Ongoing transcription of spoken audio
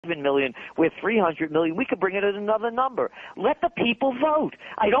million, we're 300 million. We could bring it at another number. Let the people vote.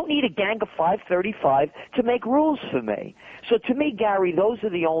 I don't need a gang of 535 to make rules for me. So to me, Gary, those are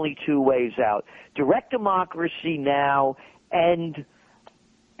the only two ways out. Direct democracy now and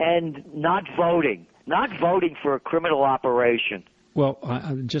not voting for a criminal operation. Well,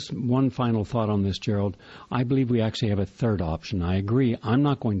 just one final thought on this, Gerald. I believe we actually have a third option. I agree. I'm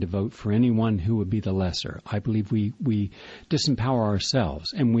not going to vote for anyone who would be the lesser. I believe we disempower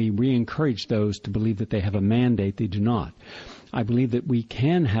ourselves, and we re-encourage those to believe that they have a mandate they do not. I believe that we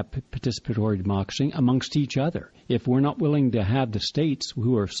can have participatory democracy amongst each other. If we're not willing to have the states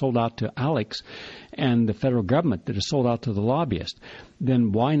who are sold out to Alex and the federal government that is sold out to the lobbyists,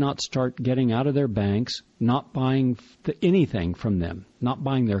 then why not start getting out of their banks, not buying anything from them, not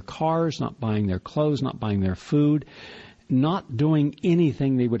buying their cars, not buying their clothes, not buying their food, not doing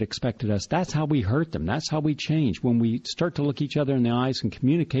anything they would expect of us. That's how we hurt them. That's how we change. When we start to look each other in the eyes and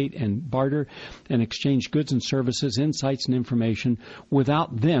communicate and barter and exchange goods and services, insights and information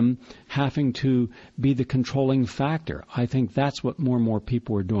without them having to be the controlling factor. I think that's what more and more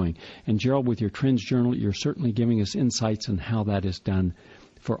people are doing. And Gerald, with your Trends Journal, you're certainly giving us insights on how that is done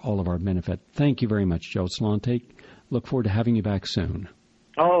for all of our benefit. Thank you very much, Gerald Celente. Look forward to having you back soon.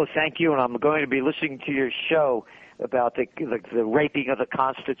 Oh, thank you, and I'm going to be listening to your show about the raping of the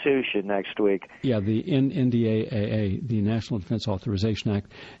Constitution next week. Yeah, the NDAA, the National Defense Authorization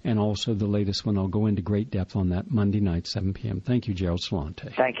Act, and also the latest one. I'll go into great depth on that Monday night, 7 p.m. Thank you, Gerald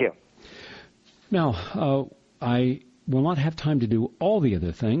Celente. Thank you. Now, I will not have time to do all the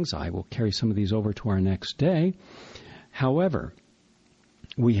other things. I will carry some of these over to our next day. However,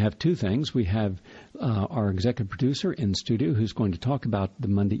 we have two things. We have our executive producer in studio who's going to talk about the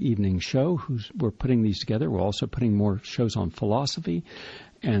Monday evening show. We're putting these together. We're also putting more shows on philosophy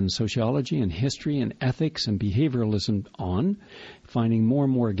and sociology and history and ethics and behavioralism on, finding more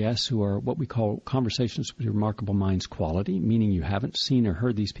and more guests who are what we call conversations with remarkable minds quality, meaning you haven't seen or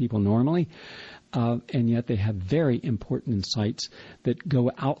heard these people normally, and yet they have very important insights that go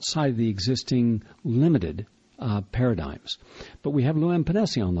outside the existing limited paradigms. But we have Luann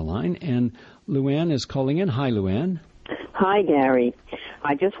Panesi on the line, and Luann is calling in. Hi, Luann. Hi, Gary.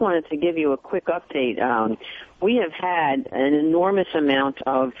 I just wanted to give you a quick update. We have had an enormous amount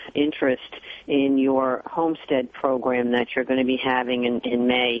of interest in your homestead program that you're going to be having in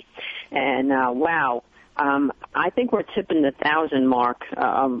May. And, wow, I think we're tipping the 1,000 mark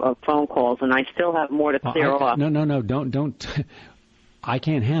of phone calls, and I still have more to clear off. No, don't. I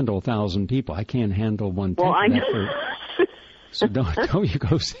can't handle 1,000 people. I can't handle 1/10 well, of that. So don't you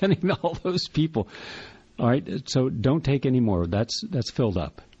go sending all those people. All right, so don't take any more. That's filled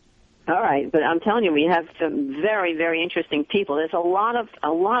up. All right, but I'm telling you, we have some very, very interesting people. There's a lot of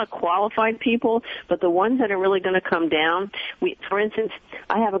qualified people, but the ones that are really going to come down, for instance,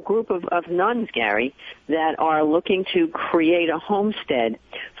 I have a group of nuns, Gary, that are looking to create a homestead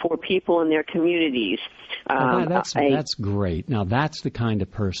for people in their communities. That's great. Now, that's the kind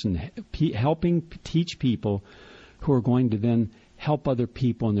of person helping teach people who are going to then help other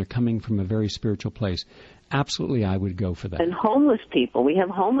people, and they're coming from a very spiritual place. Absolutely, I would go for that. And homeless people. We have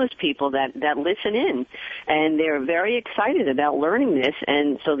homeless people that listen in, and they're very excited about learning this,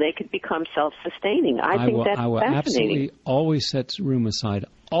 and so they could become self-sustaining. I think that's fascinating. I will absolutely always set room aside,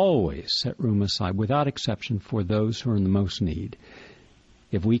 without exception, for those who are in the most need.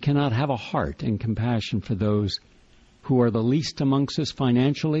 If we cannot have a heart and compassion for those who are the least amongst us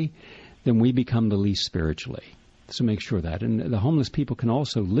financially, then we become the least spiritually. So make sure that. And the homeless people can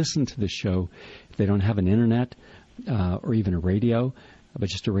also listen to the show if they don't have an internet or even a radio, but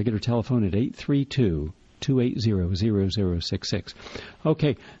just a regular telephone at 832-280-0066.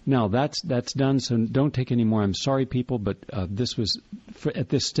 Okay, now that's done, so don't take any more. I'm sorry, people, but this was, at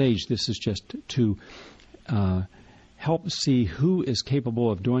this stage, this is just to help see who is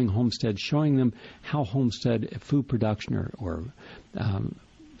capable of doing homestead, showing them how homestead food production or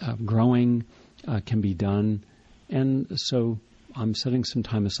growing can be done. And so I'm setting some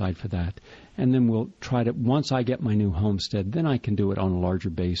time aside for that. And then we'll try to, once I get my new homestead, then I can do it on a larger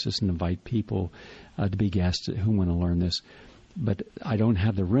basis and invite people to be guests who want to learn this. But I don't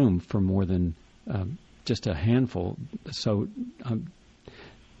have the room for more than just a handful. So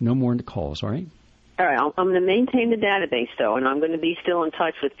no more calls, all right? All right, I'm going to maintain the database, though, and I'm going to be still in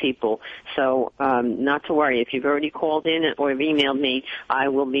touch with people. So not to worry. If you've already called in or emailed me, I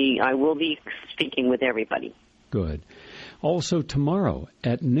will be speaking with everybody. Good. Also, tomorrow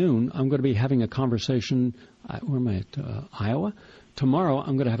at noon, I'm going to be having a conversation. Where am I at? Iowa? Tomorrow,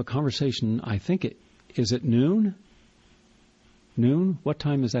 I'm going to have a conversation. I think is it noon? Noon? What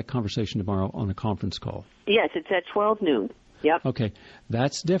time is that conversation tomorrow on a conference call? Yes, it's at 12 noon. Yep. Okay,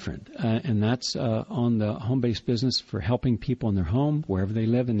 that's different, and that's on the home-based business for helping people in their home, wherever they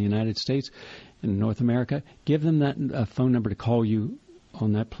live in the United States, in North America. Give them that phone number to call you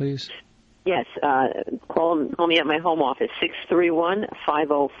on that, please. Yes, call me at my home office,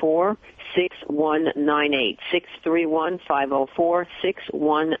 631-504-6198,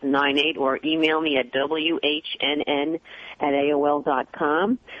 631-504-6198, or email me at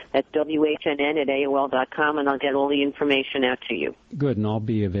WHNN@AOL.com. That's WHNN@AOL.com, and I'll get all the information out to you. Good, and I'll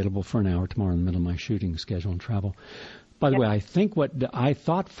be available for an hour tomorrow in the middle of my shooting schedule and travel. By the way, I think I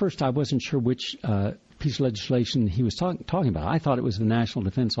thought first I wasn't sure which piece of legislation he was talking about. I thought it was the National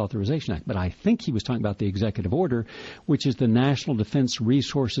Defense Authorization Act, but I think he was talking about the executive order, which is the National Defense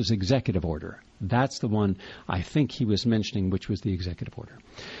Resources Executive Order. That's the one I think he was mentioning, which was the executive order.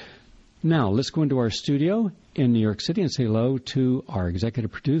 Now, let's go into our studio in New York City and say hello to our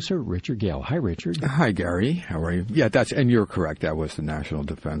executive producer, Richard Gale. Hi, Richard. Hi, Gary. How are you? Yeah, and you're correct. That was the National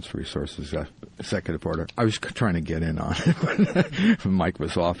Defense Resources Executive Order. I was trying to get in on it. Mike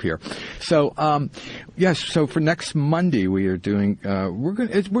was off here. So, yes. So for next Monday, we are doing. We're going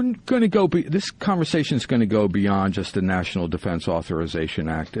to go. This conversation is going to go beyond just the National Defense Authorization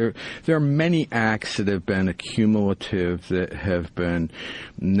Act. There are many acts that have been accumulative that have been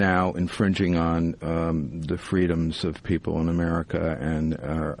now infringing on the freedoms of people in America and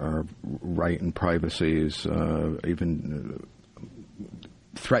our right and privacies, even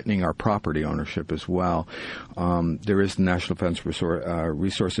threatening our property ownership as well. There is the National Defense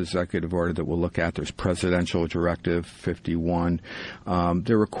Resources Executive Order that we'll look at. There's Presidential Directive 51.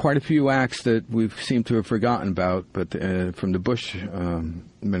 There were quite a few acts that we've seemed to have forgotten about, but from the Bush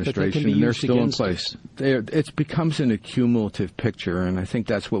administration, they're still in place. It becomes an accumulative picture, and I think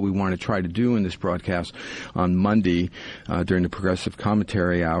that's what we want to try to do in this broadcast on Monday during the Progressive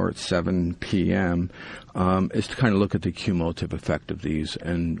Commentary Hour at 7 p.m., is to kind of look at the cumulative effect of these,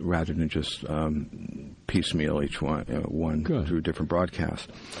 and rather than just piecemeal each one through different broadcasts.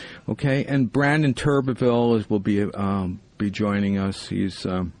 Okay, and Brandon Turbeville will be joining us. He's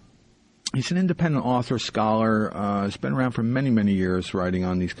an independent author, scholar. Has been around for many, many years writing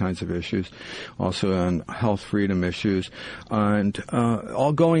on these kinds of issues, also on health freedom issues. And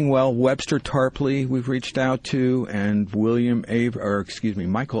all going well, Webster Tarpley we've reached out to, and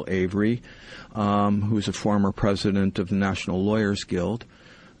Michael Avery, who's a former president of the National Lawyers Guild.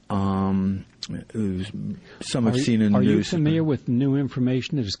 Some have seen in the news. Are you familiar with new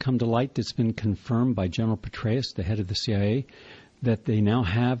information that has come to light that's been confirmed by General Petraeus, the head of the CIA, that they now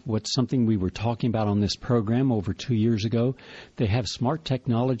have what's something we were talking about on this program over 2 years ago? They have smart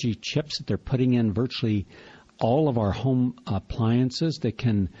technology chips that they're putting in virtually all of our home appliances that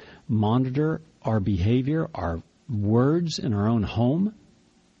can monitor our behavior, our words in our own home.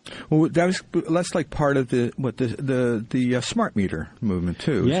 Well, that's like part of the smart meter movement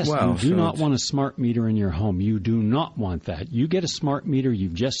too. Yes, as well. You do not want a smart meter in your home. You do not want that. You get a smart meter,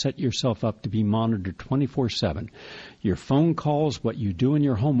 you've just set yourself up to be monitored 24/7. Your phone calls, what you do in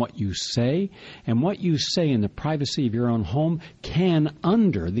your home, what you say, and what you say in the privacy of your own home can,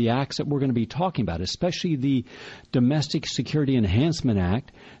 under the acts that we're going to be talking about, especially the Domestic Security Enhancement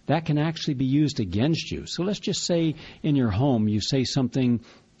Act, that can actually be used against you. So let's just say in your home you say something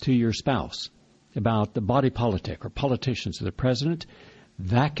to your spouse about the body politic or politicians or the president,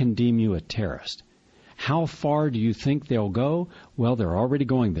 that can deem you a terrorist. How far do you think they'll go? Well, they're already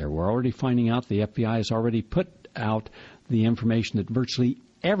going there. We're already finding out the FBI has already put out the information that virtually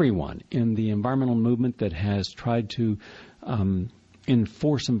everyone in the environmental movement that has tried to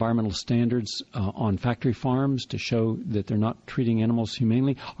enforce environmental standards on factory farms to show that they're not treating animals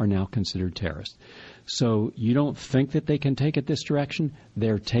humanely are now considered terrorists. So you don't think that they can take it this direction?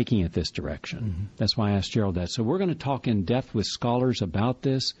 They're taking it this direction. Mm-hmm. That's why I asked Gerald that. So we're going to talk in depth with scholars about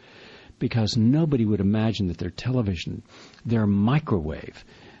this, because nobody would imagine that their television, their microwave,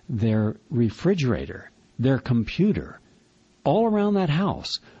 their refrigerator, their computer, all around that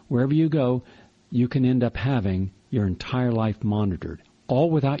house, wherever you go, you can end up having your entire life monitored, all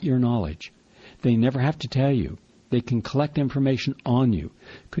without your knowledge. They never have to tell you. They can collect information on you.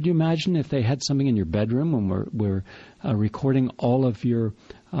 Could you imagine if they had something in your bedroom when we're recording all of your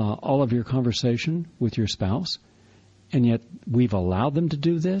conversation with your spouse, and yet we've allowed them to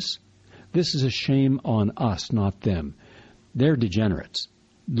do this? This is a shame on us, not them. They're degenerates,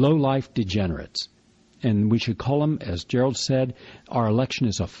 low-life degenerates. And we should call them, as Gerald said, our election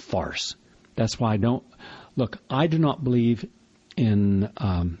is a farce. That's why I do not believe in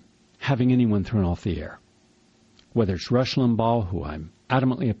having anyone thrown off the air, whether it's Rush Limbaugh, who I'm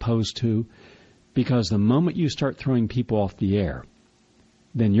adamantly opposed to, because the moment you start throwing people off the air,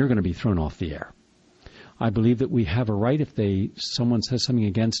 then you're going to be thrown off the air. I believe that we have a right, if someone says something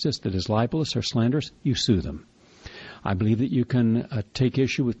against us that is libelous or slanderous, you sue them. I believe that you can take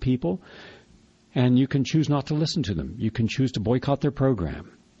issue with people, and you can choose not to listen to them. You can choose to boycott their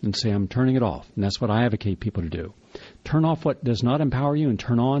program and say, I'm turning it off. And that's what I advocate people to do. Turn off what does not empower you and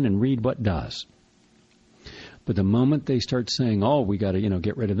turn on and read what does. But the moment they start saying, oh, we got to,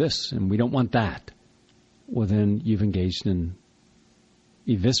 get rid of this and we don't want that, well, then you've engaged in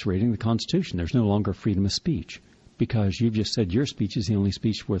eviscerating the Constitution. There's no longer freedom of speech, because you've just said your speech is the only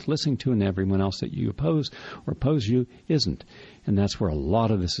speech worth listening to, and everyone else that you oppose or oppose you isn't. And that's where a lot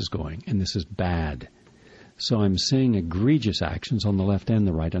of this is going, and this is bad. So I'm seeing egregious actions on the left and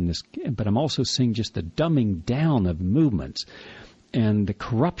the right on this, but I'm also seeing just the dumbing down of movements and the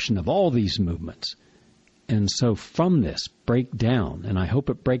corruption of all these movements. And so from this breakdown, and I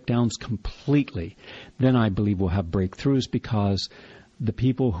hope it breakdowns completely, then I believe we'll have breakthroughs, because the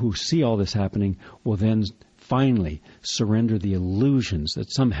people who see all this happening will then finally surrender the illusions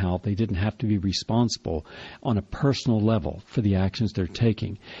that somehow they didn't have to be responsible on a personal level for the actions they're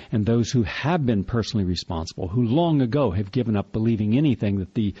taking. And those who have been personally responsible, who long ago have given up believing anything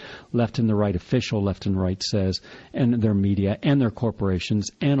that the left and the right official left and right says, and their media and their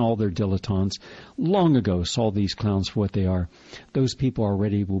corporations and all their dilettantes, long ago saw these clowns for what they are. Those people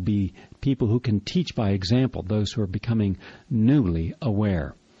already will be people who can teach by example those who are becoming newly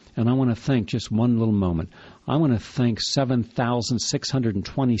aware. And I want to thank, just one little moment, I want to thank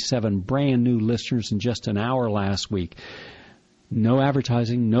 7,627 brand new listeners in just an hour last week. No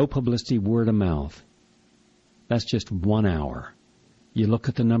advertising, no publicity, word of mouth. That's just 1 hour. You look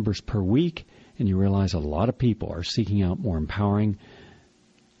at the numbers per week and you realize a lot of people are seeking out more empowering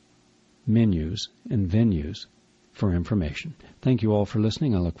menus and venues for information. Thank you all for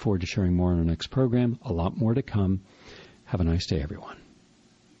listening. I look forward to sharing more on our next program. A lot more to come. Have a nice day, everyone.